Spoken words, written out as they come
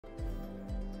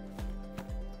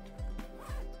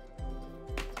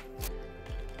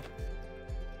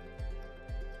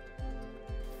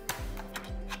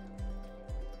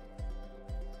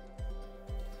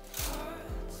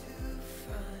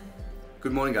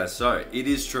Good morning, guys. So, it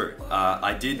is true.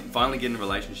 I did finally get in a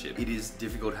relationship. It is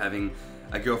difficult having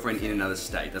a girlfriend in another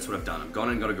state. That's what I've done. I've gone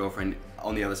and got a girlfriend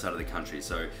on the other side of the country.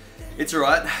 So, it's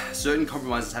alright. Certain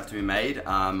compromises have to be made.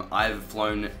 I've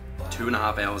flown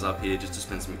 2.5 hours up here just to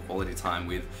spend some quality time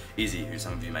with Izzy, who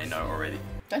some of you may know already.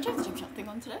 Don't you have the gym shop thing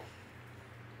on today?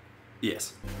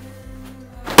 Yes.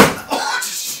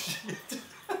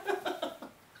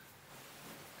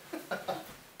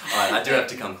 Alright, I do have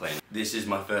to come clean. This is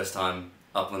my first time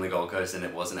up on the Gold Coast and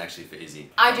it wasn't actually for Izzy.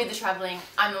 I do the travelling.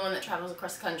 I'm the one that travels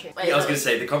across the country. Yeah, I was going to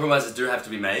say, the compromises do have to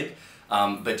be made,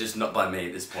 but just not by me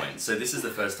at this point. So this is the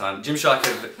first time. Gymshark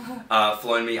have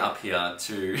flown me up here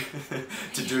to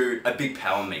to do a big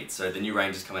power meet. So the new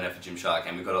range is coming out for Gymshark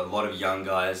and we've got a lot of young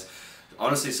guys.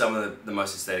 Honestly, some of the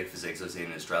most aesthetic physiques I've seen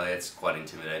in Australia. It's quite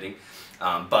intimidating.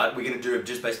 But we're going to do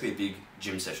just basically a big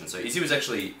gym session. So Izzy was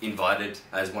actually invited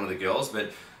as one of the girls,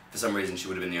 but for some reason she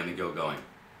would have been the only girl going.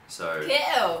 So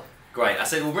Ew. Great. I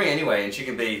said we'll bring anyway and she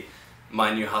can be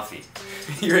my new Huffy.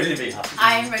 You ready to be Huffy?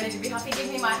 I am ready to be Huffy. Give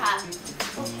me my hat.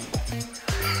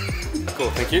 Cool,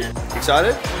 thank you.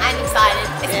 Excited? I'm excited.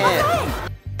 It's fun.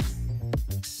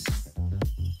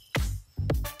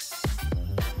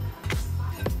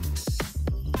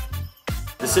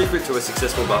 The secret to a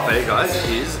successful buffet, guys,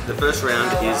 is the first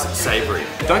round is savoury.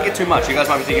 Don't get too much. You guys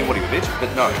might be thinking, what are you, a bitch?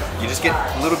 But no, you just get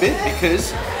a little bit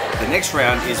because the next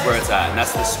round is where it's at, and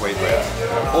that's the sweet round.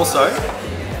 Also,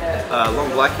 long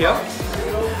black here,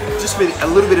 just with a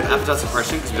little bit of appetite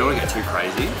suppression because we don't want to get too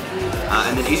crazy.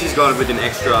 And then Izzy's gone with an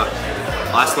extra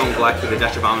ice long black with a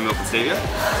dash of almond milk and stevia.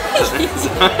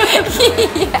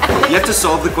 Yeah. You have to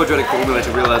solve the quadratic formula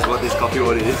to realise what this coffee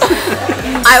order is.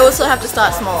 I also have to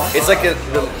start small. It's like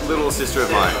the little sister of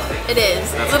mine. It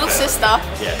is. That's little okay. sister.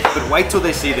 Yeah. But wait till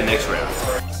they see the next round.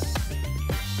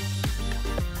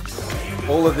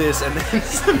 All of this and then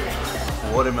some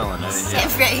watermelon.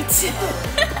 Sounds great.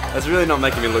 That's really not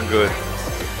making me look good.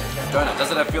 Donut,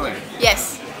 does it have filling?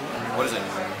 Yes. What is it?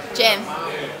 Jam.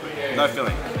 No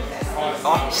filling.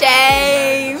 Oh.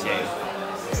 Shame. Shame.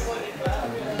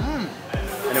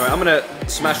 Anyway, I'm gonna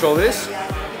smash all this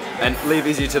and leave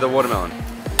Izzy to the watermelon.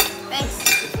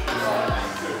 Thanks.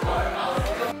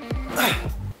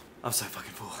 I'm so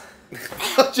fucking full.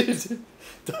 Oh, jeez.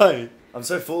 Don't. I'm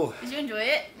so full. Did you enjoy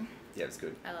it? Yeah, it's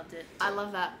good. I loved it. I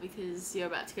love that because you're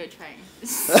about to go train.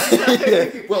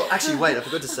 Yeah. Well, actually, wait, I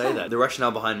forgot to say that. The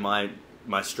rationale behind my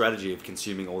strategy of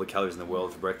consuming all the calories in the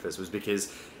world for breakfast was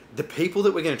because the people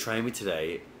that we're going to train with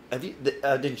today, I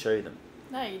didn't show you them.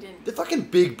 No, you didn't. They're fucking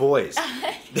big boys.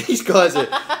 These guys are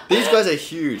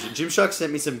huge. Gymshark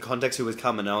sent me some contacts who was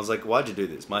coming and I was like, why'd you do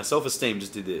this? My self-esteem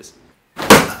just did this.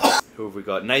 Who have we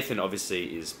got? Nathan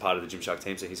obviously is part of the Gymshark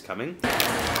team, so he's coming.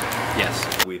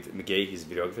 Yes. With McGee, he's a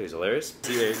videographer, he's hilarious.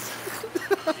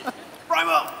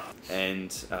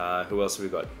 And who else have we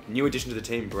got? New addition to the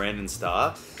team, Brandon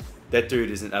Starr. That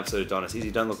dude is an absolute Adonis.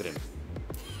 Easy, don't look at him.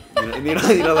 You're not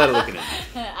allowed to look at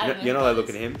him. You're not allowed to look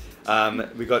at him.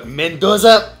 We got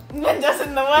Mendoza. Mendoza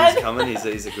in the one. He's coming.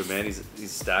 He's a good man.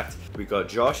 He's stacked. We got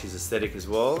Josh. He's aesthetic as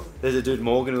well. There's a dude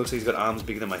Morgan who looks like he's got arms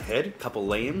bigger than my head. Couple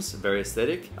Liams, very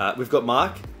aesthetic. We've got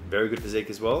Mark, very good physique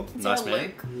as well. Is nice there a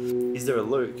man. Luke? Is there a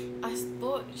Luke? I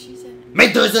thought she said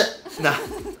Mendoza. Nah.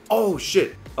 Oh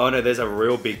shit. Oh no, there's a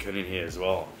real big cunt in here as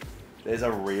well. There's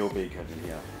a real big cunt in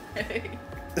here.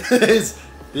 There's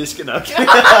this Canuck.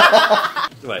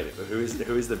 Wait, who is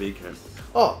the big cunt?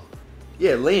 Oh,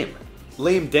 yeah, Liam.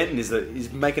 Liam Denton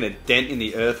is making a dent in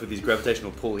the earth with his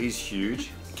gravitational pull. He's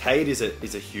huge. Cade is a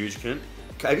huge cunt.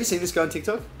 Have you seen this guy on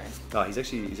TikTok? Oh, he's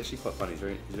actually quite funny. He's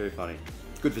very funny.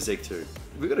 Good physique too.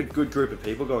 We've got a good group of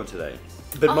people going today.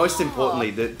 But most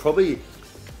importantly, probably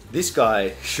this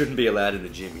guy shouldn't be allowed in the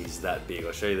gym. He's that big.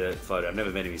 I'll show you the photo. I've never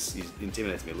met him. He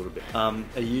intimidates me a little bit. Are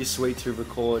you sweet to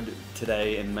record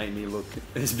today and make me look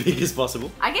as big as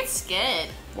possible? I get scared.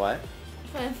 Why?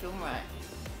 If I don't film right.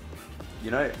 You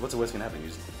know, what's the worst gonna happen? You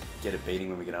just get a beating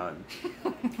when we get home.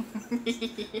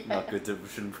 Yeah. Not good to,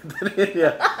 shouldn't put that in.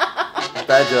 Yeah.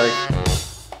 Bad joke.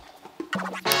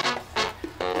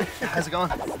 How's it going?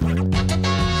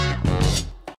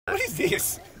 What is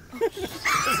this?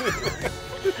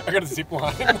 I got a zip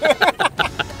line.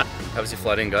 How was your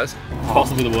flight in, guys?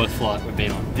 Possibly the worst flight we've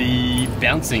been on. The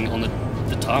bouncing on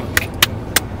the tarmac.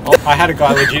 Oh, I had a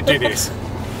guy legit do this.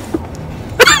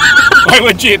 I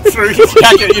legit threw his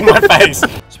jacket in my face.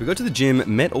 So we got to the gym,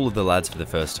 met all of the lads for the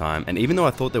first time, and even though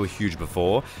I thought they were huge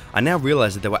before, I now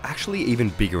realised that they were actually even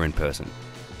bigger in person.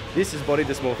 This is body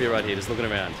dysmorphia right here, just looking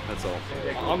around, that's all.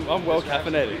 I'm well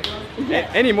caffeinated.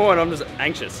 Any more and I'm just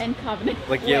anxious. And carbonated.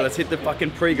 Like, yeah, let's hit the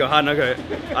fucking pre, go hard, and I go,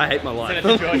 I hate my life.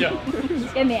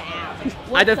 Just get me out.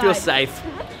 I don't feel safe.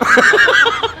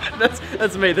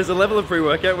 That's me. There's a level of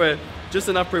pre-workout where just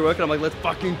enough pre-workout, I'm like, let's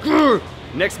fucking go.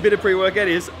 Next bit of pre-workout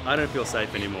is, I don't feel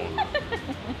safe anymore.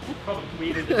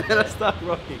 Then I start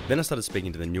rocking. Then I started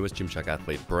speaking to the newest Gymshark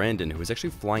athlete, Brandon, who was actually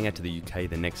flying out to the UK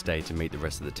the next day to meet the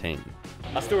rest of the team.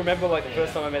 I still remember like the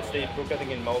first time I met Steve Brook, I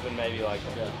think in Melbourne maybe like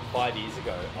 5 years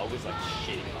ago. I was like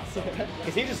shitting myself.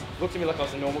 Because he just looked at me like I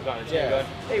was a normal guy in the gym going,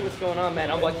 hey, what's going on,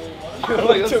 man? I'm like, I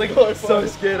was like so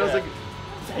scared. I was like,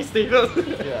 hey Steve,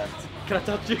 can I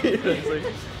touch you?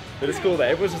 But it's cool though,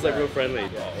 everyone's just like real friendly.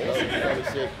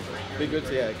 Obviously, be good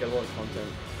to get a lot of content.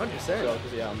 100%.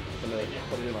 Because I'm gonna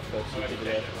probably do my first YouTube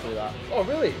video through that. Oh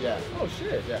really? Yeah. Oh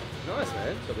shit. Yeah. Nice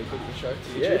man. So it'll be good to show to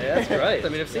YouTube. Yeah, that's great. I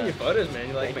mean, I've seen your photos, man.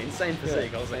 You're like insane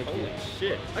physique. I was like, holy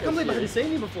shit. I can't believe I hadn't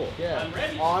seen you before. Yeah.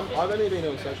 I've only been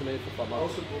doing social media for 5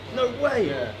 months. No way.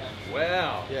 Yeah.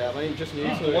 Wow. Yeah, I mean, just new to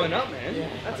it. Blown up, man. Yeah.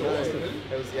 That's awesome.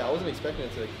 It was, I wasn't expecting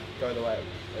it to go the way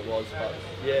it was, but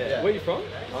Yeah. Where are you from?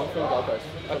 I'm from Gold Coast.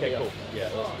 Okay, cool. Yeah.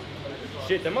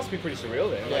 Shit, that must be pretty surreal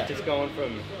then. Like just going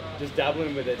from just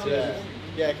dabbling with it to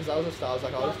Yeah, because I was a star. I was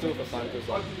like, I'll just do it for fun because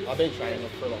like I've been training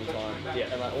for a long time.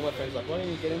 Yeah. And like all my friends were like, why don't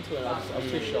you get into it? And I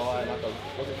was too shy and like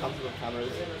I wasn't comfortable with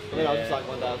cameras. And then I was just like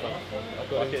one day I was like, I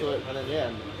got into it and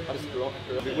then and I just grew up.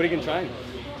 What are you gonna train?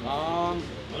 I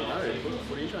don't know.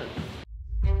 What are you training?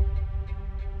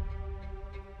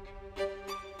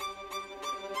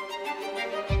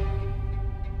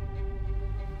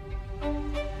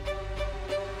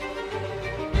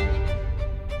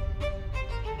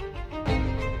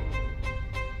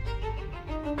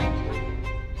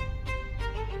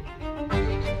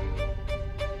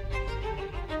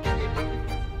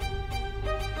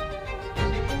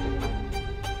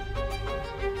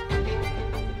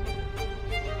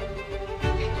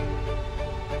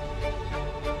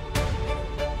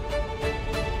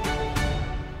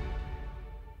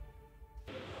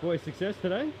 Boy, success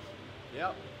today?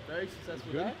 Yep, very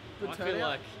successful Good. day. Good I feel turnout.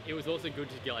 like it was also good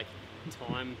to get like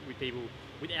time with people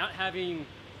without having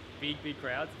big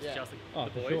crowds. It's just like,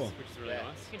 the for boys, sure. which is really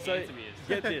nice. So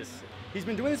get this. He's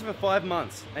been doing this for 5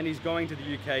 months and he's going to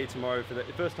the UK tomorrow for the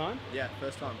first time? Yeah,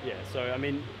 first time. Yeah, so I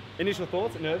mean, initial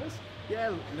thoughts, nervous?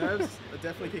 Yeah, nerves are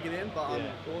definitely kicking in, but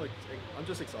I'm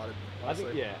just excited. I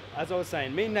think, yeah, as I was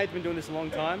saying, me and Nate have been doing this a long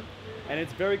time, and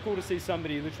it's very cool to see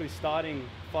somebody literally starting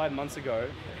 5 months ago,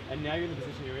 and now you're in the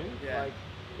position you're in. Yeah. Like,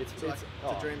 it's It's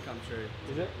a dream come true.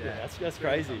 Is it? Yeah, that's dream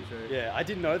crazy. come true. Yeah, I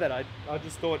didn't know that. I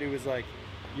just thought it was like,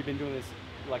 you've been doing this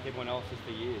like everyone else just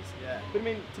for years. Yeah. But I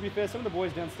mean, to be fair, some of the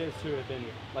boys downstairs too have been,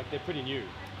 like, they're pretty new.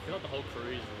 I feel like the whole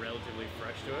crew is relatively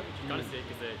fresh to it, which you kind of see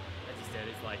because, as you said,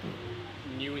 it's like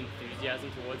new enthusiasm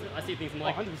towards it. I see things I'm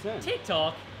like, 100%.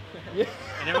 TikTok, Yeah.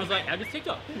 and everyone's like, how does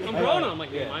TikTok? I'm growing on. I'm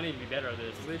like, I need to be better at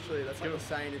this. Literally, that's like the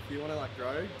saying, if you want to like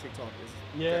grow, TikTok is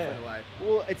Yeah. definitely the way.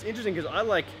 Well, it's interesting because I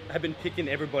like have been picking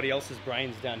everybody else's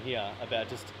brains down here about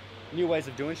just new ways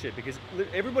of doing shit because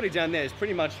everybody down there is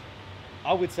pretty much,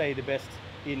 I would say, the best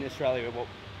in Australia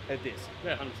at this.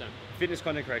 Yeah, 100%. Fitness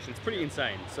content creation. It's pretty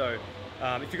insane. So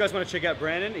if you guys want to check out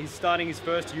Brandon, he's starting his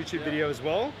first YouTube video as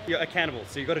well. You're accountable,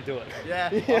 so you got to do it. Yeah,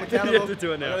 I'm accountable. You have to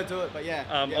do it now. I gotta do it, but yeah.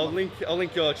 I'll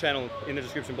link your channel in the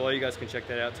description below. You guys can check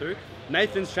that out too.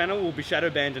 Nathan's channel will be shadow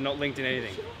banned and not linked in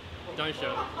anything. Don't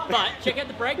show it. But check out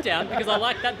the breakdown because I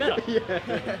like that better.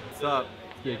 What's up?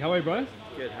 Yeah, how are you, bro?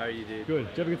 Good, how are you, dude? Good.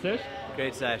 Did you have a good sesh?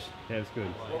 Great sesh. Yeah, it was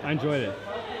good. I enjoyed it.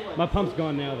 My pump's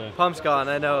gone now, though. Pump's gone,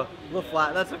 I know. A little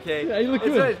flat, that's okay. Yeah, you look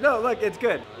It's good. nice. No, look, it's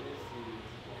good.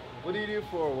 What do you do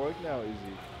for work now, Izzy?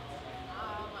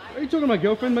 Are you talking to my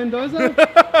girlfriend,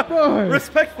 Mendoza? Bro!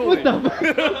 Respectfully. What the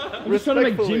fuck? I'm just trying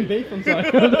to make gym beef, I'm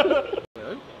sorry.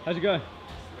 How's it going?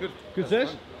 Good. Good sesh?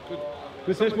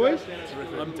 Good sesh, boys?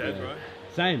 I'm dead, bro.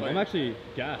 Same. I'm actually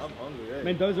gassed. I'm hungry, eh?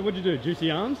 Mendoza, what'd you do?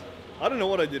 Juicy arms? I don't know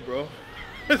what I did, bro.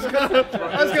 I just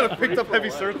kind of picked up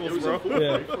heavy circles, bro.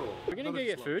 Yeah. We're gonna go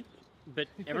get food, but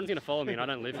everyone's gonna follow me and I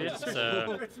don't live here,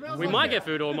 so we might get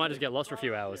food or we might just get lost for a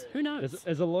few hours. Who knows?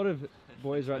 There's a lot of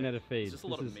boys right now to feed. Just a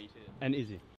lot of meat here. And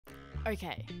Izzy.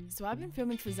 Okay, so I've been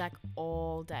filming for Zach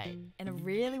all day, and I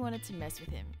really wanted to mess with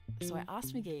him. So I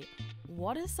asked McGee,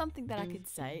 what is something that I could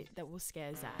say that will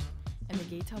scare Zach? And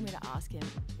McGee told me to ask him,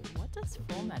 what does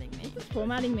formatting mean? What's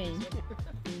formatting mean?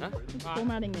 Huh? What's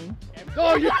formatting mean?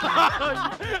 Oh,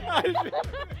 yeah!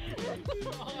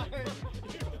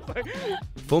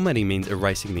 Formatting means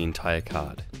erasing the entire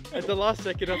card. At the last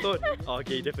second, I thought, oh,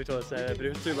 okay, you definitely told us to say that, but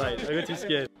it was too late. I got too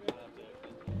scared.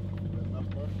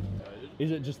 Is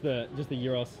it just the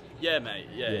Euros? Yeah, mate.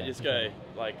 Yeah, Yeah, just go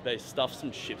like they stuff some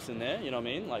chips in there. You know what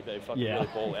I mean? Like they fucking really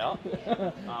ball out.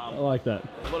 I like that.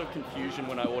 A lot of confusion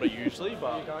when I order usually,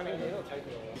 but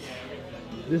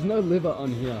There's no liver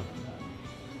on here.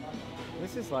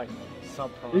 This is like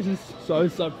subprime. This is so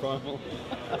subprimal.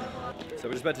 So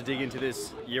we're just about to dig into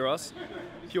this Euros,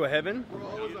 pure heaven,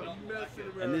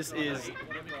 and this is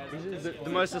the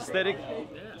most aesthetic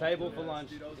table for lunch.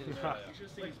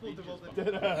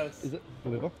 Is it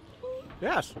liver?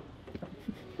 Yes.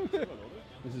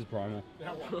 This is primal.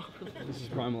 This is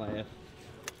primal AF.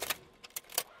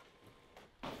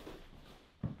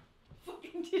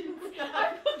 Fucking didn't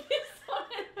I put this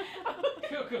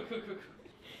on.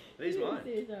 These mine.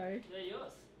 Sorry. They're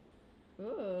yours.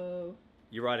 Oh.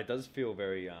 You're right. It does feel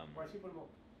very.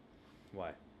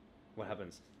 Why? What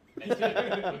happens? We've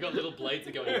got little blades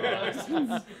that go in your eyes.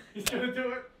 He's gonna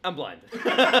do it. I'm blind. They're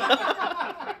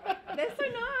so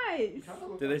nice.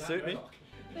 Do they suit me?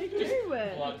 They do.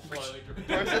 Blood slowly dripping.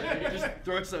 Just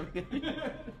throw some.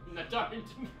 No, don't.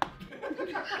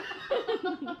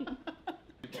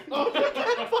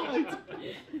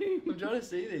 I'm trying to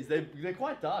see these. They're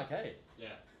quite dark, hey? Yeah.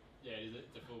 Yeah, it is.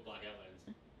 It's a full blackout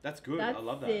lens. That's good. That's I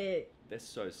love that. sick. They're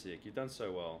so sick. You've done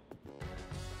so well.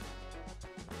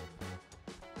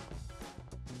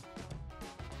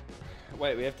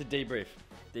 Wait, we have to debrief.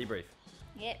 Debrief.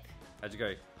 Yep. How'd you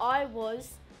go? I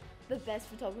was the best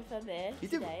photographer there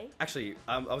today. Actually,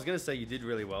 I was going to say you did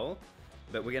really well,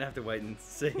 but we're going to have to wait and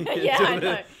see Yeah, I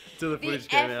know. till the The footage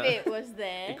came out. effort was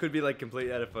there. It could be like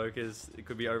completely out of focus. It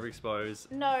could be overexposed.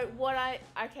 No,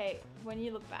 okay, when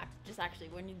you look back,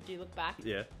 when you do look back,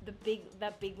 Yeah.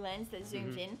 that big lens that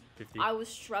zooms in, 50. I was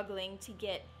struggling to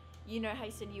get, you know how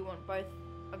you said you want both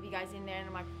of you guys in there, and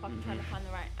I'm like fucking trying to find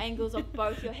the right angles of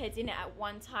both your heads in it at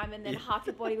one time, and then half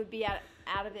your body would be out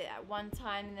of it at one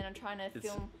time, and then I'm trying to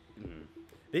film.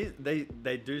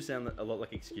 They do sound a lot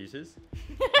like excuses.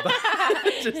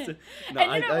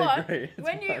 And you know what? agree.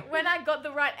 It's When I got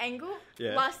the right angle,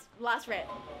 Yeah. last red,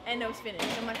 and it was finished.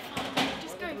 I'm like, fuck,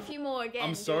 just go a few more again.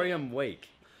 I'm sorry I'm weak.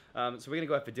 So we're going to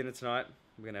go out for dinner tonight.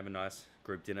 We're going to have a nice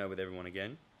group dinner with everyone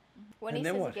again. When and he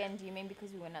then says what? again, do you mean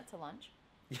because we went out to lunch?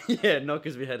 Yeah, not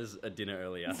because we had a dinner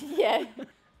earlier. Yeah.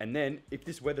 And then, if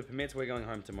this weather permits, we're going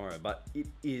home tomorrow. But it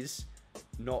is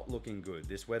not looking good.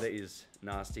 This weather is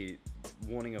nasty.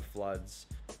 Warning of floods.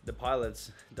 The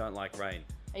pilots don't like rain.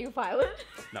 Are you a pilot?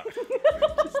 No.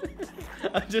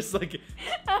 I'm just like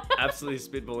absolutely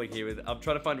spitballing here. I'm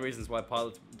trying to find reasons why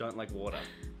pilots don't like water.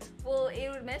 Well, it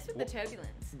would mess with the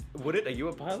turbulence. Would it? Are you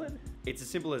a pilot? It's as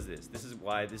simple as this. This is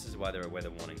why there are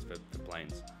weather warnings for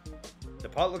planes. The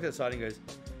pilot looks outside and goes,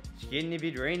 "It's getting a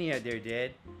bit rainy out there,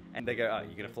 Dad." And they go, "Oh,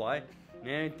 you gonna fly?"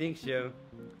 "No, I don't think so.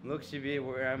 Looks a bit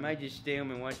where I might just stay home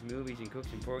and watch movies and cook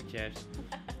some pork chops.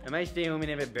 I might stay home and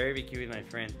have a barbecue with my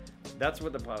friend." That's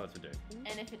what the pilots would do.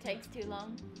 And if it takes too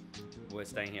long? We're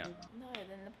staying here. No,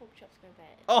 then the pork chops go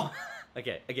bad. Oh,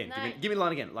 okay. Again, No. give me the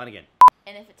line again. Line again.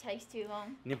 And if it takes too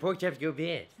long? The pork chops go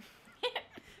bad.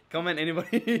 Comment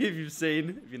anybody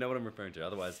if you know what I'm referring to.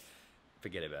 Otherwise,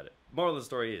 forget about it. Moral of the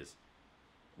story is,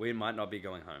 we might not be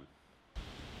going home.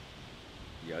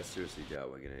 Yeah, I seriously doubt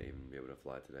we're gonna even be able to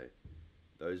fly today.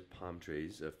 Those palm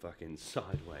trees are fucking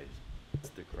sideways. It's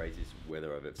the craziest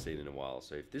weather I've ever seen in a while.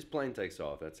 So if this plane takes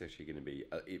off, that's actually gonna be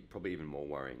probably even more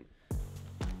worrying.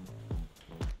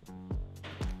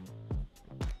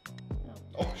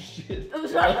 Oh shit! Oh,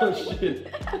 sorry. Oh shit!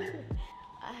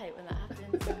 I hate when that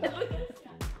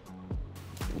happens.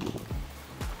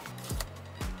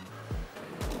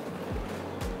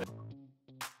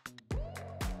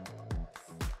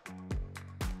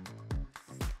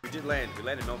 We did land. We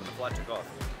landed in Melbourne. The flight took off.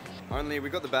 Only we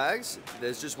got the bags.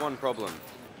 There's just one problem.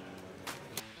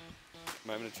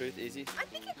 Moment of truth, easy. I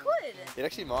think it could. It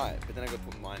actually might, but then I got to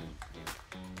put mine in.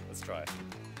 Let's try.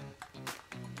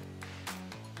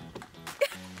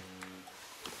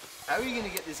 How are you going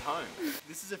to get this home?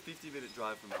 This is a 50-minute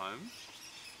drive from home,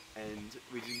 and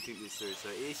we didn't think this through. So,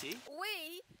 Ishi,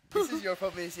 this is your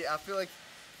problem, Ishi. I feel like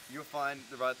you'll find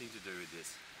the right thing to do with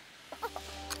this.